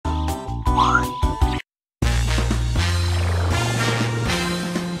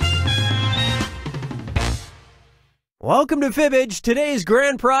Welcome to Fibbage. Today's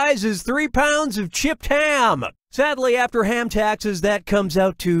grand prize is 3 pounds of chipped ham. Sadly, after ham taxes, that comes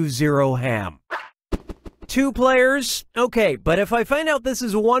out to 0 ham. 2 players? Okay, but if I find out this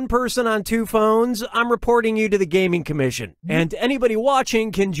is 1 person on 2 phones, I'm reporting you to the Gaming Commission. And anybody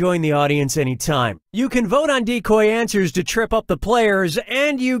watching can join the audience anytime. You can vote on decoy answers to trip up the players,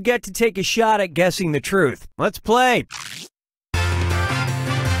 and you get to take a shot at guessing the truth. Let's play.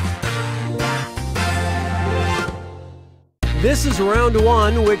 This is round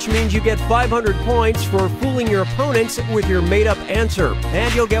 1, which means you get 500 points for fooling your opponents with your made-up answer,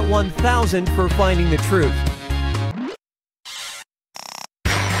 and you'll get 1,000 for finding the truth.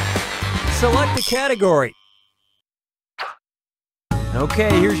 Select a category.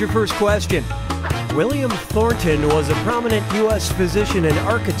 Okay, here's your first question. William Thornton was a prominent U.S. physician and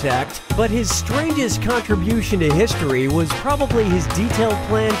architect, but his strangest contribution to history was probably his detailed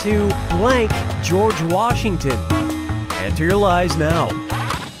plan to blank George Washington. Enter your lies now.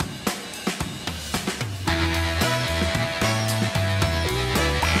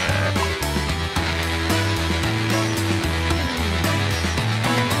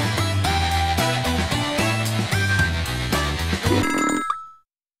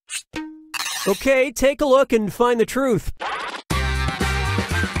 Okay, take a look and find the truth.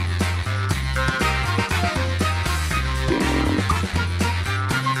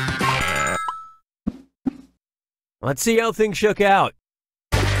 Let's see how things shook out.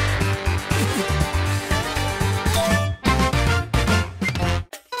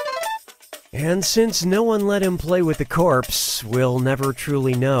 And since no one let him play with the corpse, we'll never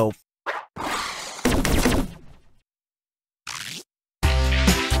truly know.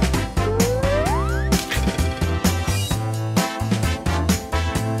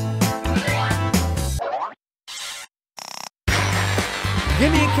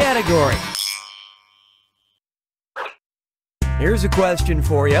 Give me a category. Here's a question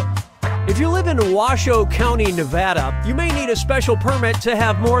for you. If you live in Washoe County, Nevada, you may need a special permit to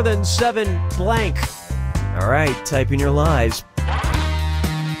have more than 7 blank. All right, type in your lies.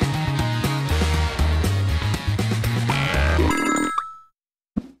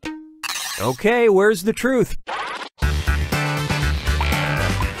 Okay, where's the truth?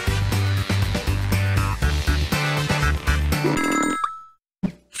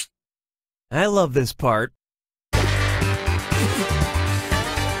 I love this part.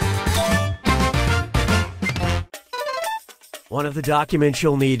 One of the documents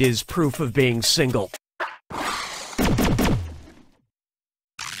you'll need is proof of being single.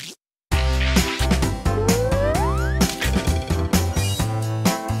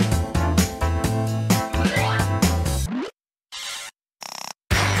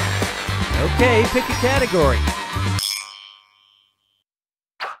 Okay, pick a category.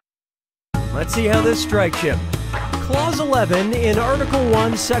 Let's see how this strikes you. Clause 11 in Article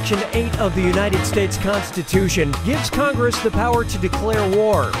 1, Section 8 of the United States Constitution gives Congress the power to declare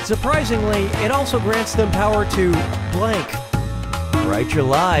war. Surprisingly, it also grants them power to blank. Write your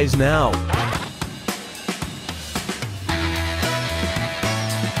lies now.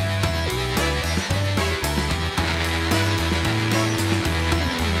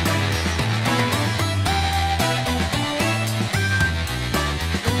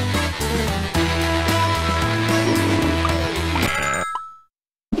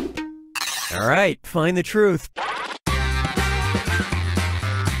 All right, find the truth.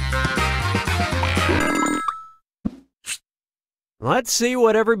 Let's see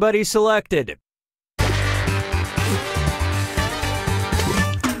what everybody selected.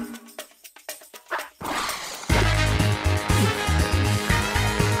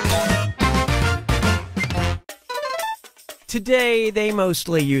 Today, they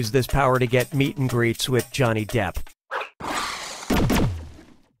mostly use this power to get meet and greets with Johnny Depp.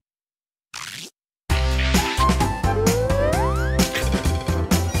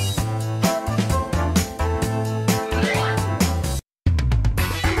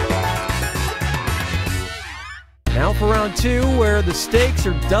 Now for round 2, where the stakes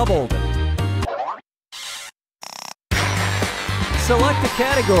are doubled. Select a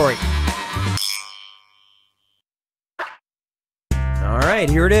category. All right,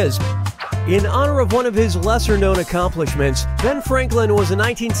 here it is. In honor of one of his lesser-known accomplishments, Ben Franklin was a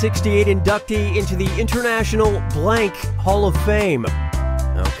 1968 inductee into the International Blank Hall of Fame.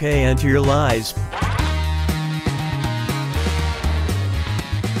 Okay, enter your lies.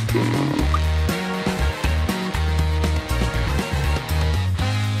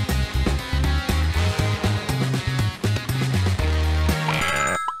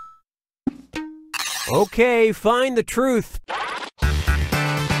 Okay, find the truth.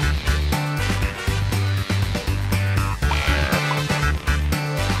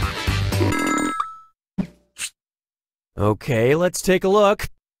 Okay, let's take a look.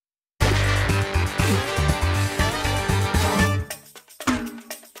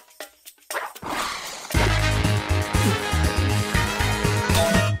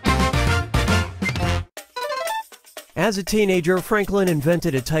 As a teenager, Franklin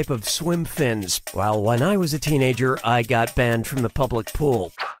invented a type of swim fins, while when I was a teenager, I got banned from the public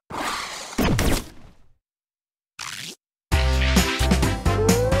pool.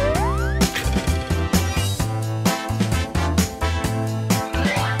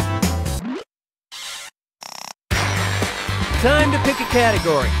 Time to pick a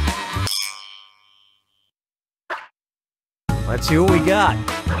category. Let's see what we got.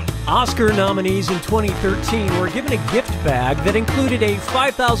 Oscar nominees in 2013 were given a gift bag that included a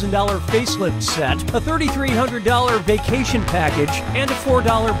 $5,000 facelift set, a $3,300 vacation package, and a $4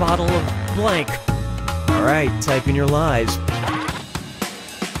 bottle of blank. All right, type in your lies.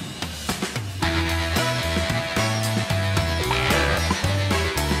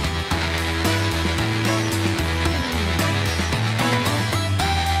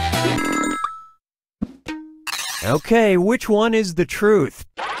 Okay, which one is the truth?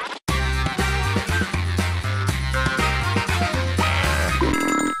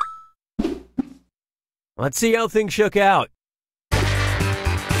 Let's see how things shook out.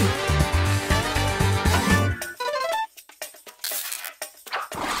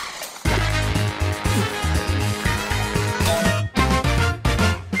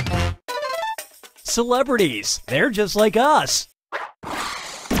 Celebrities, they're just like us.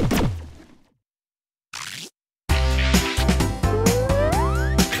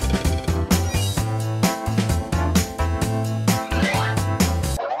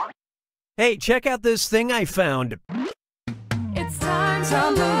 Hey, check out this thing I found. It's time to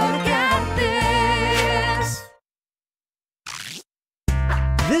look at this.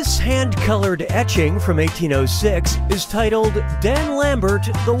 This hand-colored etching from 1806 is titled Dan Lambert,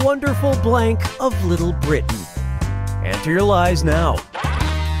 the Wonderful Blank of Little Britain. Enter your lies now.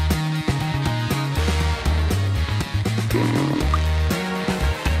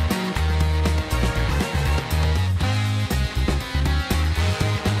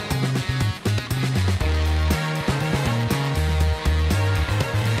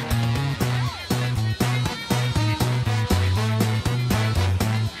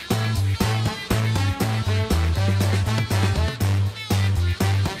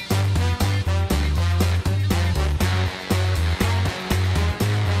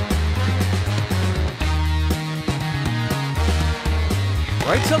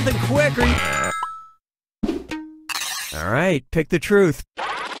 Write something quick or you... All right, pick the truth.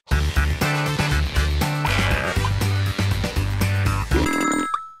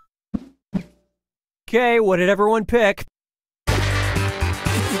 Okay, what did everyone pick?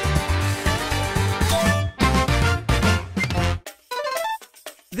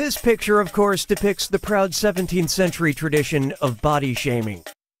 This picture, of course, depicts the proud 17th century tradition of body shaming.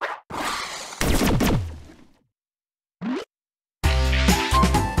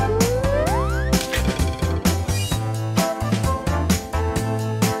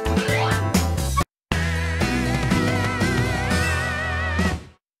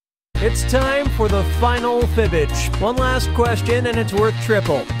 It's time for the final fibbage. One last question and it's worth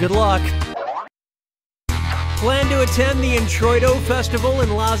triple. Good luck. Plan to attend the Introito Festival in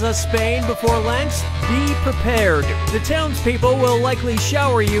Laza, Spain before Lent? Be prepared. The townspeople will likely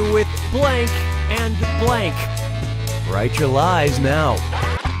shower you with blank and blank. Write your lies now.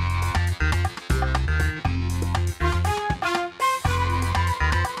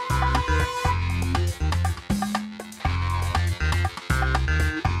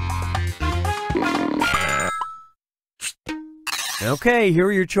 Okay, here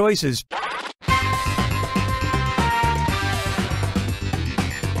are your choices.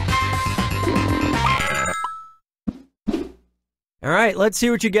 All right, let's see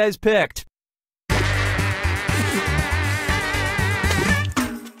what you guys picked.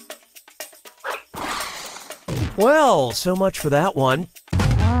 Well, so much for that one.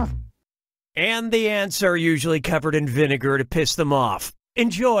 And the ants are usually covered in vinegar to piss them off.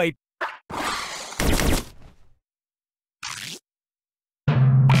 Enjoy!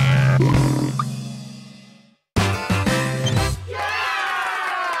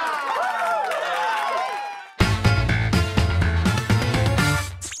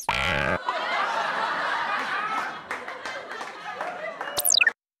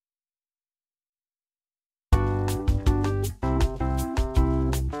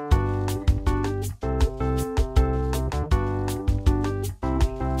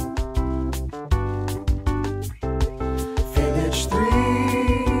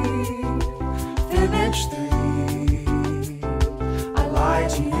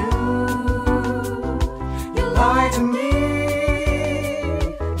 to me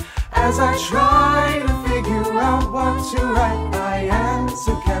as I try to figure out what to write. I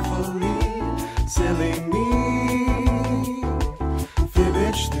answer carefully, silly me.